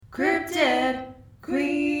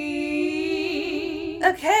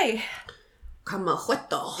Okay.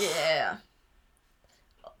 Camajueto. Yeah.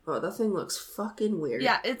 Oh, that thing looks fucking weird.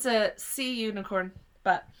 Yeah, it's a sea unicorn.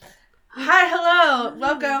 But hi, hello.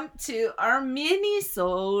 Welcome to our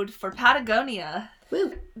mini-sode for Patagonia.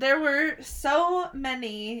 Woo. There were so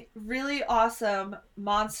many really awesome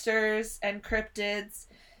monsters and cryptids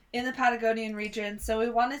in the Patagonian region, so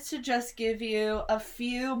we wanted to just give you a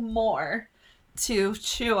few more to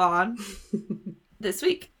chew on this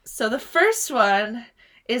week. So the first one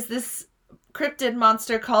is this cryptid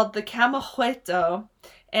monster called the Camajueto,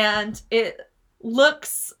 and it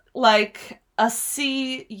looks like a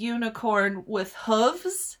sea unicorn with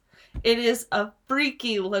hooves. It is a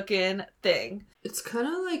freaky looking thing. It's kind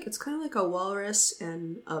of like a walrus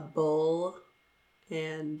and a bull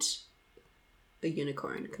and a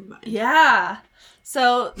unicorn combined. Yeah.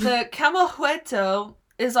 So the Camajueto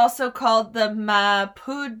is also called the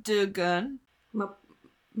Mapudungun.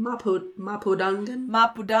 Mapudungun?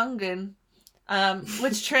 Mapudungun,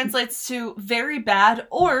 which translates to very bad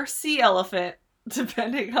or sea elephant,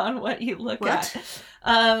 depending on what you look at.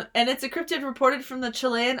 And it's a cryptid reported from the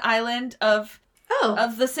Chilean island of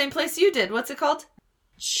the same place you did. What's it called?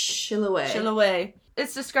 Chiloé.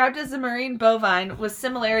 It's described as a marine bovine with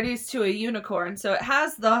similarities to a unicorn. So it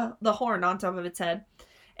has the horn on top of its head.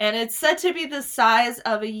 And it's said to be the size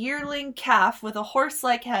of a yearling calf with a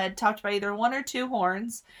horse-like head topped by either one or two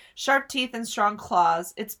horns, sharp teeth, and strong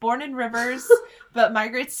claws. It's born in rivers, but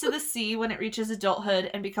migrates to the sea when it reaches adulthood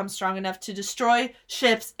and becomes strong enough to destroy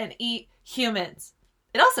ships and eat humans.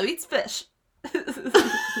 It also eats fish.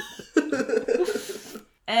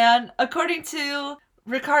 And according to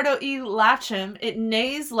Ricardo E. Latcham, it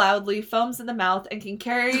neighs loudly, foams in the mouth, and can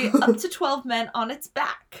carry up to 12 men on its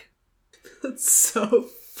back. That's so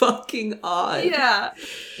fucking odd.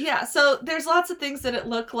 Yeah, so there's lots of things that it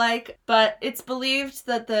looked like, but it's believed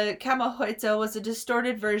that the Camajueto was a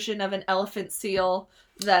distorted version of an elephant seal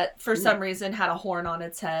that for some reason had a horn on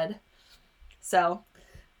its head. So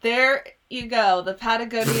there you go, the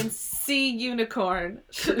Patagonian sea unicorn.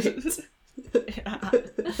 Yeah.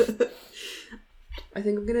 I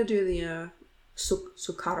think I'm gonna do the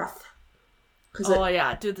Sukarath. Do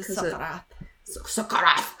the Sukarath.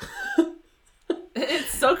 Sukarath. It's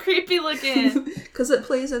so creepy looking. Because it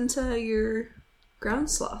plays into your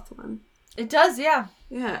ground sloth one. It does, yeah.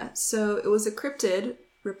 Yeah, so it was a cryptid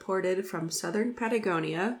reported from southern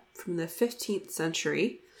Patagonia from the 15th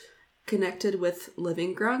century, connected with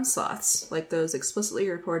living ground sloths, like those explicitly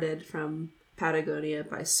reported from Patagonia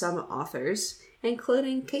by some authors,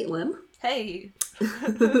 including Caitlin. Hey.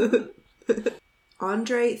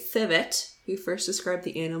 Andre Thivet, who first described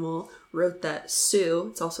the animal, wrote that Su,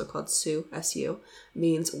 it's also called Su, S-U,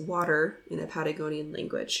 means water in a Patagonian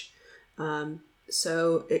language.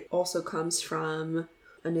 So it also comes from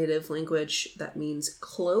a native language that means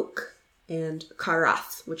cloak, and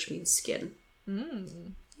karath, which means skin.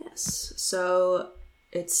 Mm. Yes, so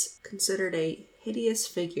it's considered a hideous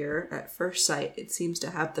figure at first sight. It seems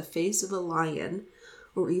to have the face of a lion,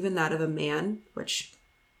 or even that of a man, which,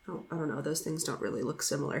 I don't know, those things don't really look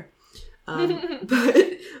similar.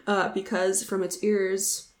 But because from its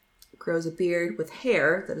ears grows a beard with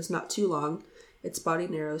hair that is not too long, its body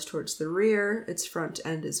narrows towards the rear, its front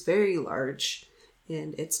end is very large,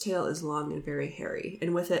 and its tail is long and very hairy,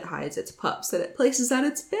 and with it hides its pups that it places on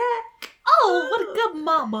its back. Oh, what a good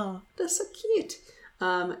mama. That's so cute.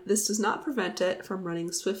 This does not prevent it from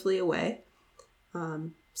running swiftly away,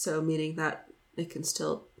 so meaning that it can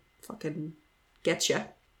still fucking get you.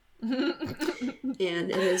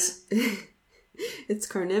 And it's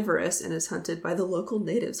carnivorous and is hunted by the local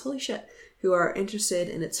natives, holy shit, who are interested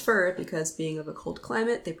in its fur because, being of a cold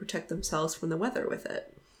climate, they protect themselves from the weather with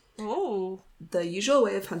it. Oh. The usual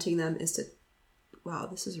way of hunting them is to, wow,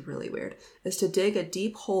 this is really weird, is to dig a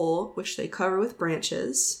deep hole which they cover with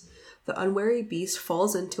branches. The unwary beast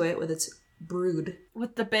falls into it with its brood.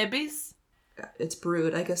 With the babies? Its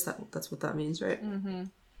brood, I guess that's what that means, right? Mm-hmm.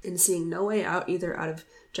 And seeing no way out, either out of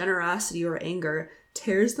generosity or anger,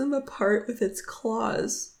 tears them apart with its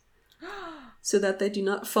claws so that they do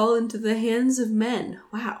not fall into the hands of men.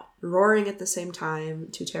 Wow. Roaring at the same time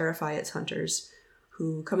to terrify its hunters,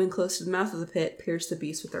 who, coming close to the mouth of the pit, pierce the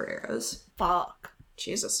beast with their arrows. Fuck.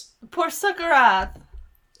 Jesus. Poor Sukarath.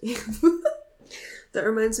 That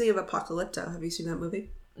reminds me of Apocalypto. Have you seen that movie?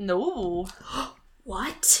 No.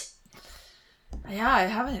 What? Yeah, I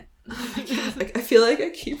haven't. I feel like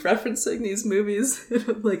I keep referencing these movies, and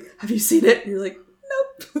I'm like, have you seen it? And you're like,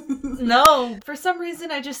 nope. No. For some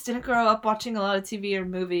reason, I just didn't grow up watching a lot of TV or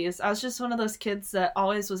movies. I was just one of those kids that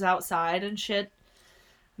always was outside and shit.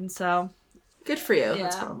 And so, Good for you. Yeah.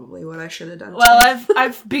 That's probably what I should have done. Well,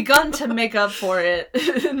 I've begun to make up for it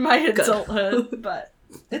in my adulthood, but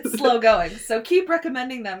it's slow going. So keep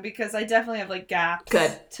recommending them because I definitely have like gaps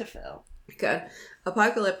to fill. Good.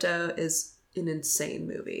 Apocalypto is an insane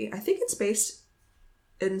movie. I think it's based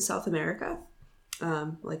in South America,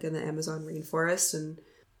 like in the Amazon rainforest, and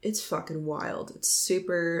it's fucking wild. It's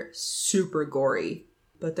super, super gory,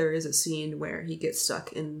 but there is a scene where he gets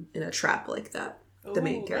stuck in a trap like that. The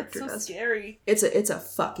main character that's so does. Scary. It's a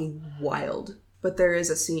fucking wild. But there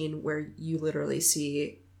is a scene where you literally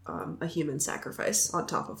see a human sacrifice on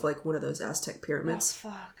top of like one of those Aztec pyramids.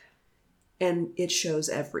 Oh, fuck. And it shows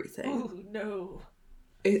everything. Oh, no.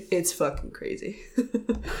 It's fucking crazy.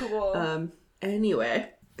 Cool. Anyway,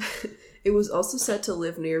 it was also said to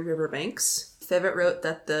live near riverbanks. Thevet wrote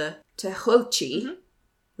that the Tehuelche,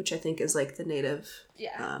 which I think is like the native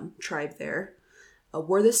tribe there,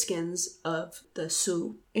 wore the skins of the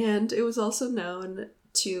Sioux, and it was also known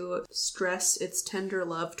to stress its tender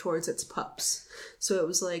love towards its pups. So it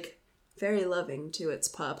was like very loving to its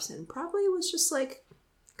pups, and probably was just like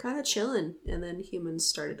kind of chilling, and then humans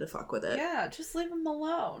started to fuck with it. Yeah, just leave them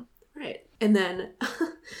alone. Right. And then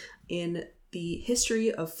in the History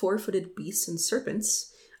of Four-Footed Beasts and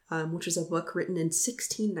Serpents, which is a book written in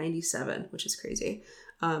 1697, which is crazy,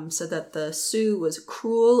 said that the Sioux was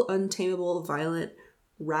cruel, untamable, violent,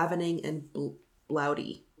 ravening, and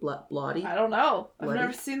bloody. Bloody? I don't know. Bloody? I've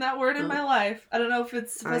never seen that word in my life. I don't know if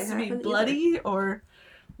it's supposed to be bloody or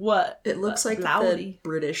what. It looks like bloody. The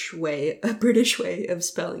British way of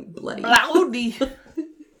spelling bloody. Bloody.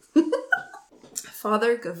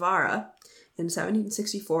 Father Guevara in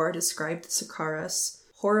 1764 described the Sakara's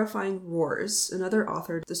horrifying roars. Another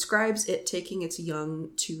author describes it taking its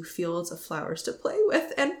young to fields of flowers to play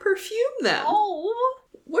with and perfume them. Oh.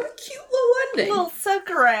 What a cute little ending. Little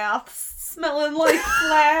suckeraths smelling like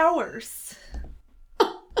flowers.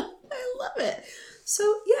 I love it.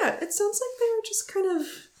 So, yeah, it sounds like they were just kind of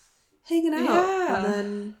hanging out. Yeah. And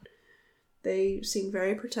then they seemed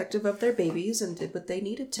very protective of their babies and did what they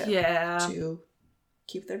needed to. Yeah. To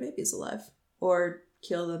keep their babies alive. Or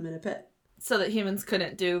kill them in a pit. So that humans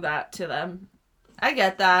couldn't do that to them. I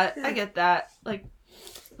get that. Yeah. I get that. Like,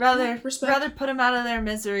 rather put them out of their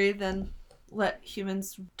misery than let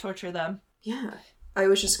humans torture them. Yeah. I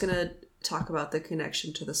was just going to talk about the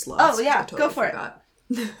connection to the sloths. Oh, yeah. Totally Go for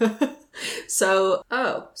it. So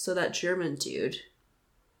that German dude,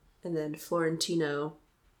 and then Florentino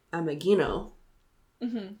Ameghino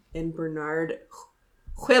and Bernard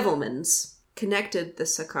Heuvelmans connected the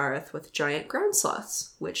Sakarath with giant ground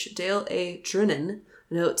sloths, which Dale A. Drinnen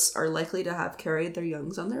notes are likely to have carried their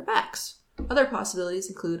youngs on their backs. Other possibilities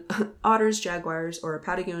include otters, jaguars, or a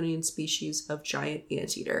Patagonian species of giant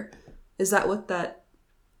anteater. Is that what that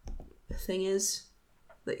thing is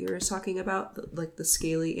that you were talking about? Like the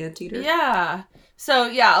scaly anteater? Yeah. So,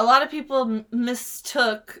 yeah, a lot of people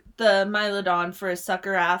mistook the Mylodon for a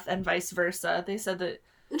Suckerath and vice versa. They said that...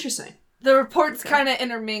 Interesting. The reports kind of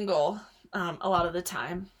intermingle a lot of the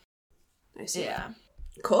time. I see. Yeah.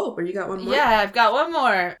 Cool. Or you got one more? Yeah, I've got one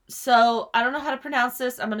more. So, I don't know how to pronounce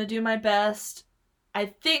this. I'm going to do my best. I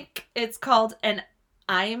think it's called an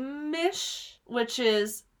Aimish, which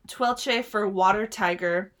is Tehuelche for water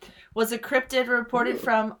tiger, was a cryptid reported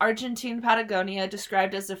from Argentine Patagonia,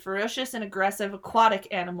 described as a ferocious and aggressive aquatic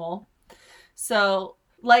animal. So,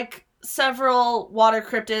 like several water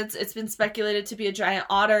cryptids, it's been speculated to be a giant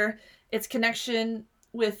otter. Its connection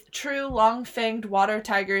with true long-fanged water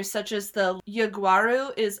tigers such as the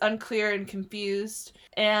Yaguaru is unclear and confused.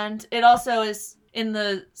 And it also is in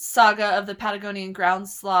the saga of the Patagonian ground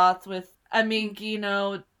sloth, with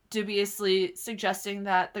Ameghino dubiously suggesting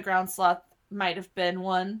that the ground sloth might have been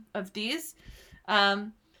one of these.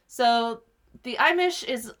 So the Aimish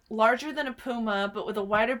is larger than a puma, but with a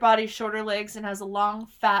wider body, shorter legs, and has a long,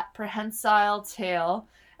 fat, prehensile tail,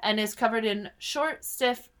 and is covered in short,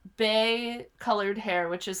 stiff, bay-colored hair,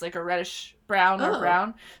 which is like a reddish brown or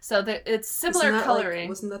brown. So it's similar coloring.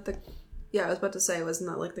 Wasn't that the... Yeah, I was about to say, wasn't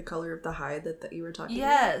that like the color of the hide that you were talking about?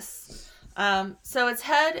 Yes. So its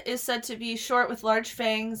head is said to be short with large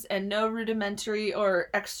fangs and no rudimentary or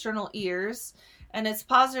external ears. And its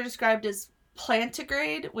paws are described as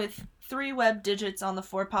plantigrade with 3 webbed digits on the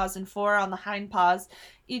forepaws and 4 on the hind paws,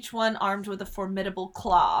 each one armed with a formidable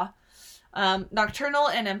claw. Nocturnal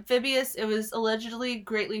and amphibious, it was allegedly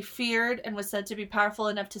greatly feared and was said to be powerful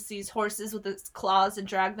enough to seize horses with its claws and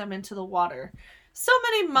drag them into the water. So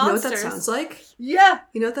many monsters. You know what that sounds like? Yeah.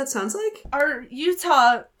 You know what that sounds like? Our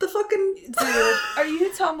Utah... The fucking... Dude, our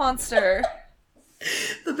Utah monster.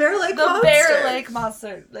 The Bear Lake The Monster. Bear Lake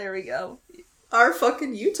Monster. There we go. Our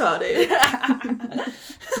fucking Utah, dude.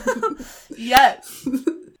 Yes.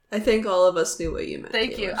 I think all of us knew what you meant.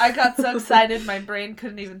 Thank Taylor. you. I got so excited my brain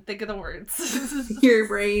couldn't even think of the words. Your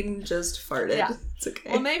brain just farted. Yeah. It's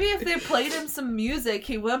okay. Well, maybe if they played him some music,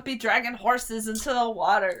 he wouldn't be dragging horses into the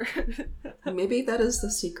water. Maybe that is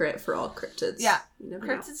the secret for all cryptids. Yeah. You never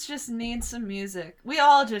know. Cryptids just need some music. We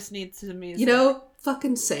all just need some music. You know,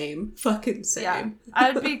 fucking same. Fucking same. Yeah.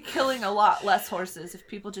 I'd be killing a lot less horses if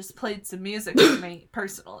people just played some music for me,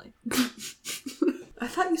 personally. I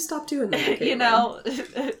thought you stopped doing that. You know,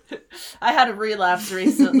 I had a relapse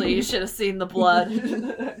recently. You should have seen the blood.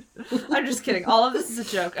 I'm just kidding. All of this is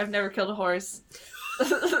a joke. I've never killed a horse.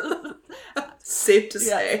 Safe to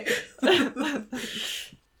say.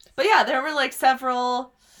 But yeah, there were like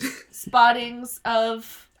several spottings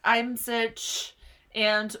of Imsich,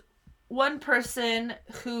 and one person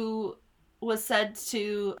who was said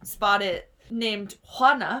to spot it named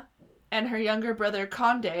Juana and her younger brother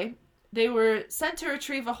Conde. They were sent to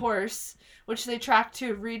retrieve a horse, which they tracked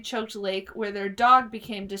to a reed-choked lake where their dog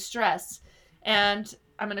became distressed. And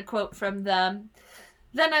I'm going to quote from them.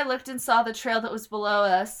 Then I looked and saw the trail that was below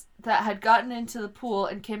us that had gotten into the pool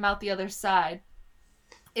and came out the other side.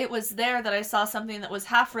 It was there that I saw something that was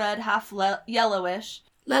half red, half yellowish.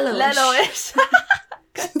 Yellowish.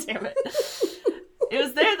 God damn it. It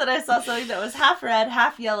was there that I saw something that was half red,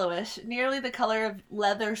 half yellowish, nearly the color of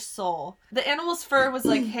leather sole. The animal's fur was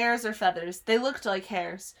like hairs or feathers. They looked like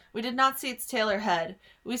hairs. We did not see its tail or head.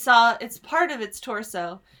 We saw its part of its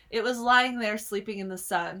torso. It was lying there sleeping in the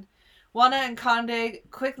sun. Juana and Conde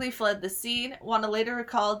quickly fled the scene. Juana later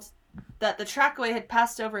recalled that the trackway had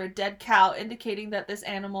passed over a dead cow, indicating that this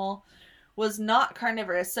animal was not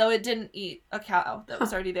carnivorous, so it didn't eat a cow that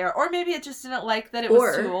was already there. Or maybe it just didn't like that it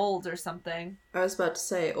was too old or something. I was about to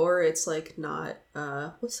say, or it's like not,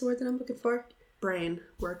 what's the word that I'm looking for? Brain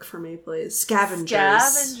work for me, please. Scavengers.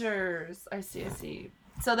 Scavengers. I see.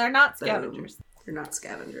 So they're not scavengers. They're not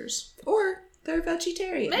scavengers. Or they're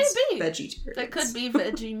vegetarians. Maybe. Vegetarians. They could be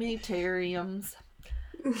vegetarians.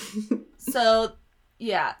 So,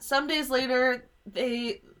 yeah. Some days later,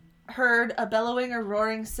 they heard a bellowing or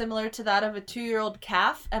roaring similar to that of a 2-year-old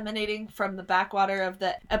calf emanating from the backwater of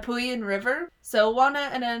the Apuyan River. So Juana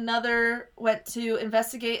and another went to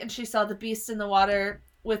investigate, and she saw the beast in the water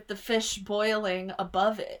with the fish boiling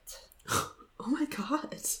above it. Oh my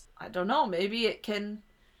god. I don't know. Maybe it can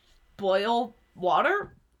boil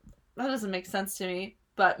water? That doesn't make sense to me.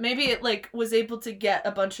 But maybe it like was able to get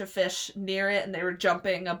a bunch of fish near it, and they were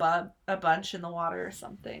jumping above a bunch in the water or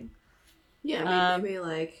something. Yeah, maybe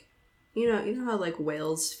like you know how like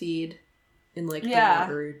whales feed and like the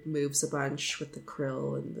water moves a bunch with the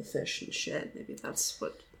krill and the fish and shit. Maybe that's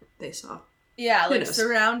what they saw. Yeah, like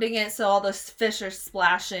surrounding it so all the fish are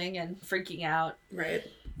splashing and freaking out. Right.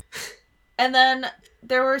 And then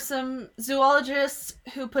there were some zoologists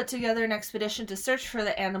who put together an expedition to search for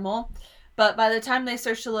the animal. But by the time they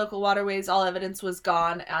searched the local waterways, all evidence was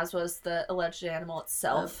gone, as was the alleged animal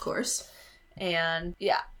itself. Of course. And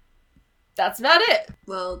yeah, that's about it.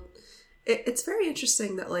 Well, it's very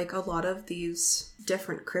interesting that like a lot of these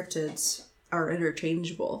different cryptids are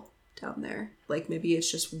interchangeable down there. Like maybe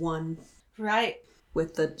it's just one. Right.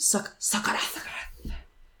 With the sakara.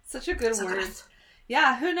 Such a good word.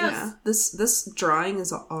 Yeah, who knows? Yeah, this drawing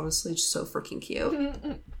is honestly just so freaking cute.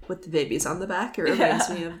 With the babies on the back. It reminds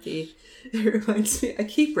me of I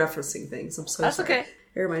keep referencing things. I'm so That's sorry. okay.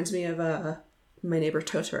 It reminds me of My Neighbor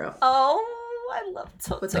Totoro. Oh, I love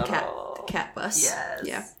Totoro. With the cat bus. Yes.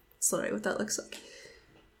 Yeah. That's literally what that looks like.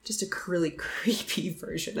 Just a really creepy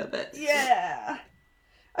version of it. Yeah.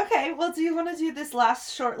 Okay, well, do you want to do this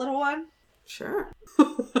last short little one? Sure.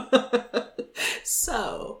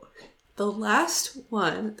 So, the last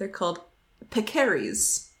one, they're called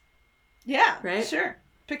peccaries. Yeah, right? Sure.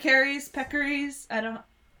 Peccaries. I don't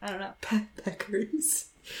know. Peccaries.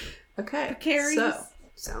 Okay. Peccaries. So,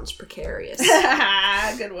 sounds precarious.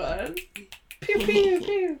 Good one. Pew, pew,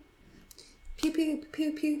 pew. Pew, pew,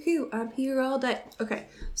 pew, pew, pew. I'm here all day. Okay.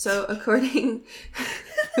 So, according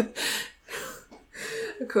to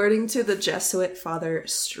the Jesuit Father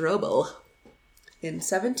Strobel, in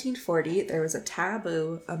 1740, there was a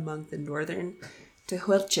taboo among the northern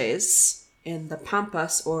Tehuelches in the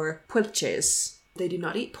Pampas or Puelches. They do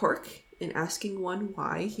not eat pork. In asking one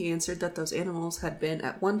why, he answered that those animals had been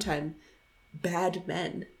at one time bad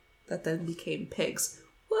men that then became pigs.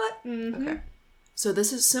 What? Mm-hmm. Okay. So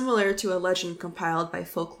this is similar to a legend compiled by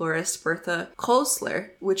folklorist Bertha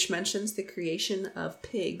Kolsler, which mentions the creation of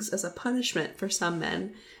pigs as a punishment for some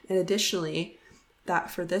men, and additionally,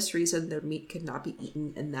 that for this reason their meat could not be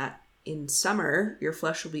eaten, and that in summer your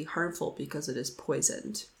flesh will be harmful because it is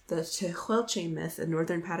poisoned. The Tehuelche myth in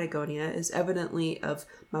northern Patagonia is evidently of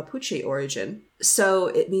Mapuche origin. So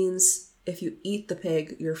it means if you eat the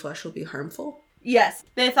pig, your flesh will be harmful. Yes.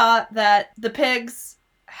 They thought that the pigs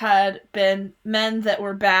had been men that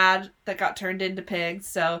were bad that got turned into pigs.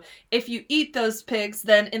 So if you eat those pigs,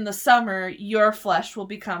 then in the summer, your flesh will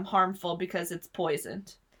become harmful because it's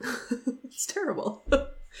poisoned. It's terrible.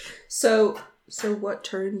 So what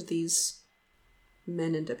turned these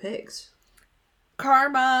men into pigs?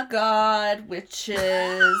 Karma, God,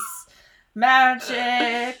 witches,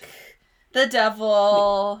 magic, the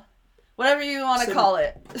devil, whatever you want to call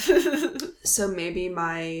it. So maybe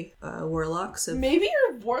my warlocks of... Maybe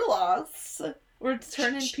your warlocks were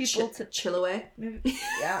turning people to... Chiloé?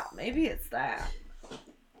 Maybe it's that.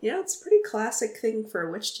 Yeah, it's a pretty classic thing for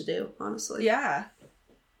a witch to do, honestly. Yeah.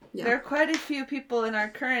 There are quite a few people in our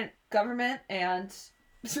current government and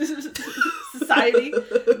society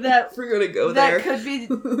that we're gonna go that could be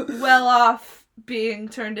well off being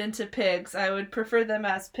turned into pigs. I would prefer them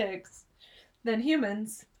as pigs than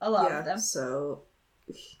humans. A lot of them. So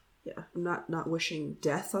yeah, I'm not wishing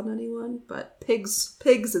death on anyone, but pigs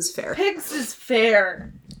is fair. Pigs is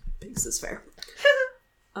fair. Pigs is fair.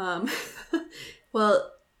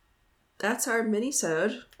 Well, that's our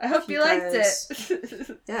mini-sode. I hope you liked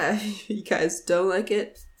it. Yeah, if you guys don't like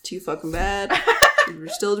it, too fucking bad. We're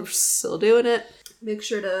still doing it. Make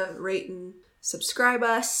sure to rate and subscribe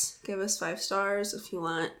us. Give us 5 stars if you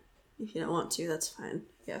want. If you don't want to, that's fine.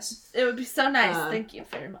 Yes. It would be so nice. Thank you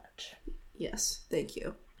very much. Yes, thank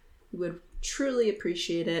you. We would truly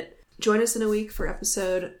appreciate it. Join us in a week for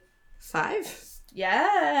episode 5.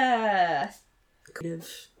 Yeah.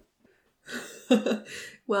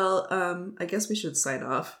 Well, I guess we should sign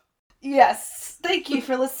off. Yes. Thank you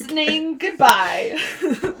for listening. Goodbye.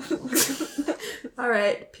 All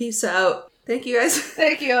right. Peace out. Thank you guys.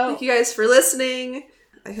 Thank you. Thank you guys for listening.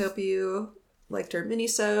 I hope you liked our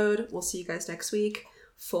mini-sode. We'll see you guys next week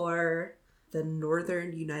for the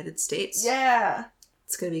Northern United States. Yeah.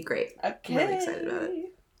 It's going to be great. Okay. I'm really excited about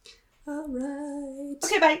it. All right.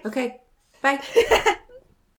 Okay, bye. Okay. Bye.